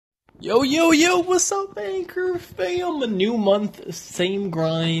Yo, yo, yo, what's up, Anchor fam? A new month, same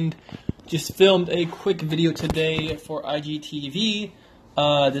grind. Just filmed a quick video today for IGTV.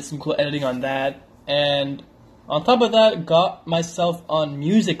 Did some cool editing on that. And on top of that, got myself on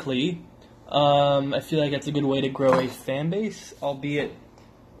Musical.ly. I feel like that's a good way to grow a fan base, albeit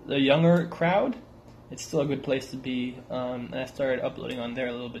the younger crowd. It's still a good place to be. And I started uploading on there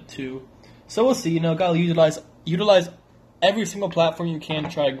a little bit too. So we'll see, gotta utilize every single platform you can to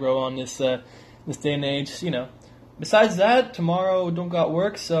try to grow on this this day and age, Besides that, tomorrow don't got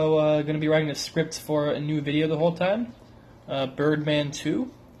work, so gonna be writing the script for a new video the whole time. Birdman 2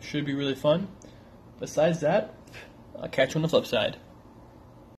 should be really fun. Besides that, I'll catch you on the flip side.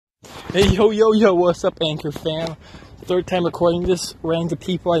 Hey, yo, yo, yo, what's up, Anchor fam? Third time recording this, ran to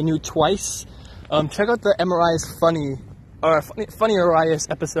people I knew twice. Check out the MRI's Funny Arias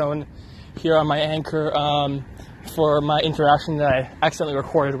episode here on my Anchor. For my interaction that I accidentally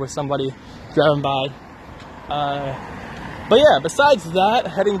recorded with somebody driving by. But yeah, besides that,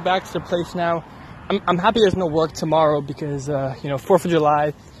 heading back to the place now. I'm happy there's no work tomorrow because, 4th of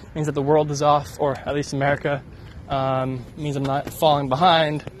July means that the world is off, or at least America. Means I'm not falling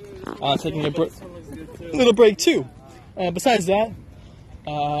behind. Taking a little break too. Besides that,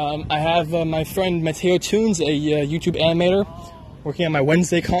 I have my friend Mateo Tunes, a YouTube animator, working on my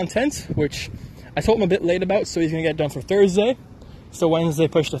Wednesday content, which I told him a bit late about, so he's going to get it done for Thursday. So Wednesday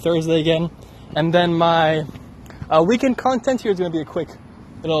pushed to Thursday again. And then my weekend content here is going to be a quick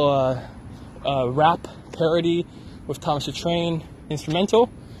little rap parody with Thomas the Train instrumental.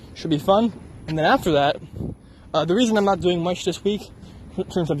 Should be fun. And then after that, the reason I'm not doing much this week in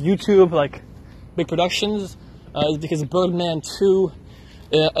terms of YouTube, like big productions, is because Birdman 2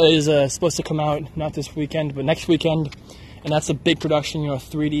 is supposed to come out not this weekend, but next weekend. And that's a big production,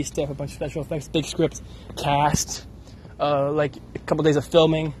 3D stuff, a bunch of special effects, big script, cast, like a couple days of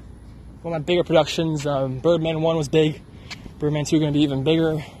filming. One of my bigger productions, Birdman 1 was big, Birdman 2 going to be even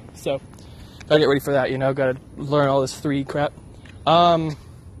bigger, so gotta get ready for that, gotta learn all this 3D crap. But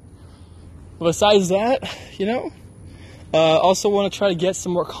besides that, also want to try to get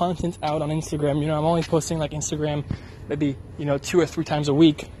some more content out on Instagram. I'm only posting like Instagram maybe, 2 or 3 times a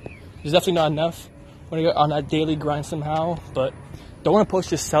week. There's definitely not enough. I want to get on that daily grind somehow, but don't want to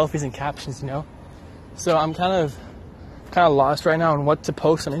post just selfies and captions, So I'm kind of lost right now on what to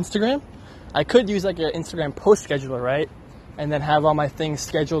post on Instagram. I could use like an Instagram post scheduler, right? And then have all my things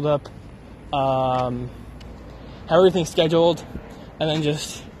scheduled up, have everything scheduled, and then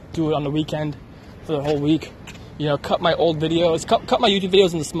just do it on the weekend for the whole week. Cut my old videos, cut my YouTube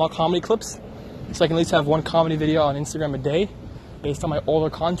videos into small comedy clips, so I can at least have one comedy video on Instagram a day based on my older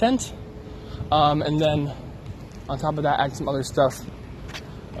content. And then on top of that, add some other stuff.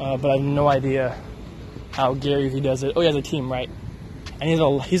 But I have no idea how Gary Vee does it. Oh, he has a team, right? And he has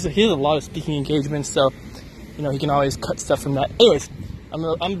a lot of speaking engagements, so he can always cut stuff from that. Anyways, I'm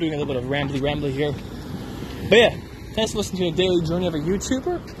doing a little bit of rambly here. But yeah, thanks for listening to the daily journey of a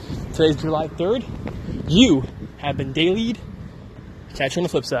YouTuber. Today's July 3rd. You have been dailied. Catch you on the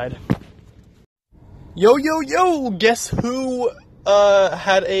flip side. Yo, yo, yo! Guess who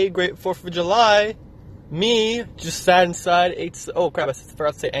had a great 4th of July? Me, just sat inside, oh crap, I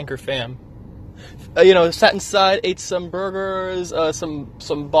forgot to say Anchor fam. Sat inside, ate some burgers,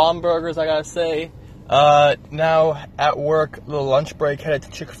 some bomb burgers, I gotta say. Now at work, little lunch break, headed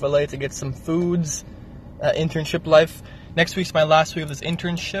to Chick-fil-A to get some foods. Internship life. Next week's my last week of this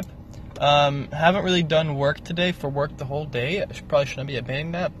internship. Haven't really done work today for work the whole day. I probably shouldn't be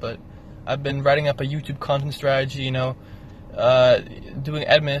admitting that, but I've been writing up a YouTube content strategy, doing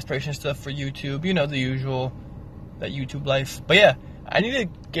administration stuff for YouTube, the usual, that YouTube life. But yeah, I need to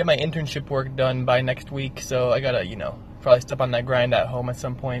get my internship work done by next week, so I gotta, probably step on that grind at home at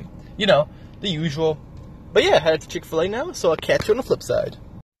some point. The usual. But yeah, headed to Chick-fil-A now, so I'll catch you on the flip side.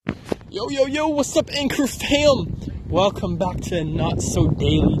 Yo, yo, yo, what's up, Anchor fam? Welcome back to a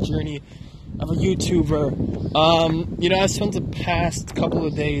not-so-daily journey of a YouTuber. I spent the past couple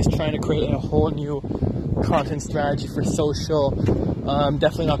of days trying to create a whole new content strategy for social.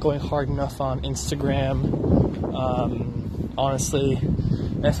 Definitely not going hard enough on Instagram, honestly,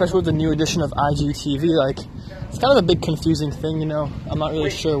 and especially with the new edition of IGTV. It's kind of a big confusing thing. I'm not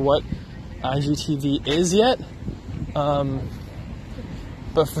really sure what IGTV is yet,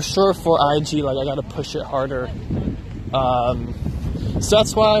 but for sure for IG, I gotta push it harder. So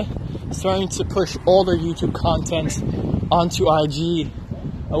that's why I'm starting to push older YouTube content onto IG,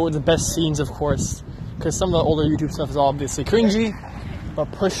 with the best scenes, of course, because some of the older YouTube stuff is obviously cringy,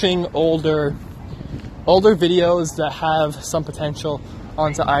 but pushing older videos that have some potential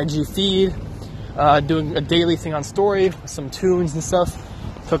onto IG feed, doing a daily thing on story, some tunes and stuff,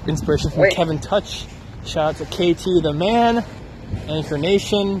 took inspiration from Kevin Touch. Shout out to KT the man, Anchor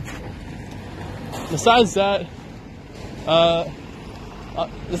Nation. Besides that,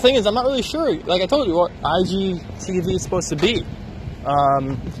 the thing is, I'm not really sure. Like I told you, what IGTV is supposed to be.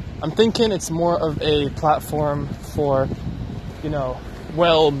 I'm thinking it's more of a platform for,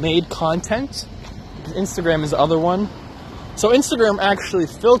 well-made content. Instagram is the other one. So Instagram actually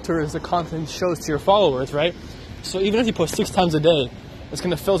filters the content it shows to your followers, right? So even if you post 6 times a day, it's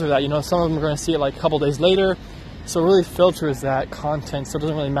going to filter that. Some of them are going to see it like a couple days later. So it really filters that content. So it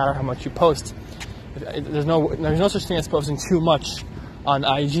doesn't really matter how much you post. There's no such thing as posting too much on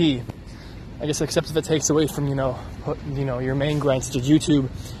IG. I guess except if it takes away from your main grind such as YouTube.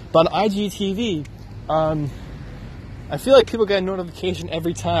 But on IGTV, I feel like people get a notification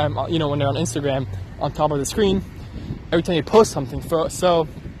every time when they're on Instagram on top of the screen every time you post something.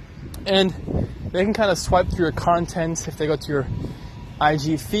 And they can kind of swipe through your content if they go to your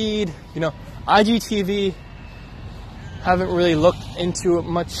IG feed. IGTV haven't really looked into it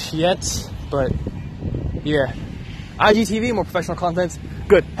much yet, but yeah, IGTV, more professional content.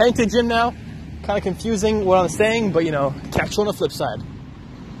 Good. Heading to the gym now. Kind of confusing what I'm saying, but catch you on the flip side.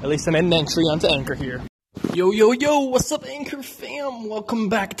 At least I made an entry onto Anchor here. Yo, what's up, Anchor fam? Welcome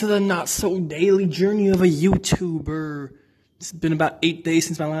back to the not-so-daily journey of a YouTuber. It's been about 8 days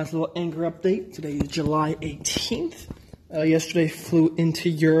since my last little Anchor update. Today is July 18th. Yesterday flew into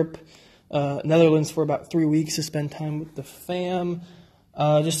Europe, Netherlands for about 3 weeks to spend time with the fam.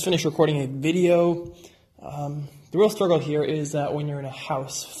 Just finished recording a video. The real struggle here is that when you're in a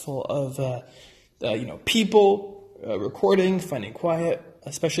house full of, people, recording, finding quiet,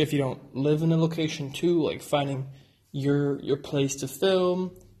 especially if you don't live in a location too, like finding your place to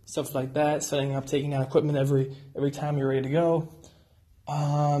film, stuff like that, setting up, taking out equipment every time you're ready to go.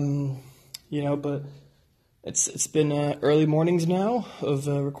 But it's been early mornings now of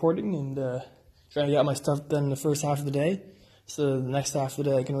recording and trying to get my stuff done in the first half of the day. So the next half of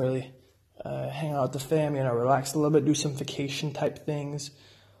the day I can really hang out with the fam, relax a little bit, do some vacation type things.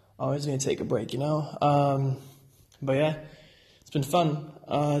 Always gonna take a break, But yeah, it's been fun.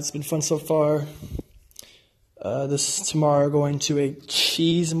 It's been fun so far. Tomorrow going to a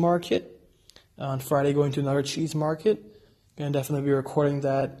cheese market. On Friday going to another cheese market. Gonna definitely be recording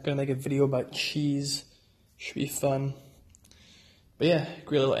that. Gonna make a video about cheese. Should be fun. But yeah,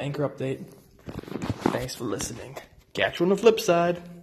 great little Anchor update. Thanks for listening. Catch you on the flip side.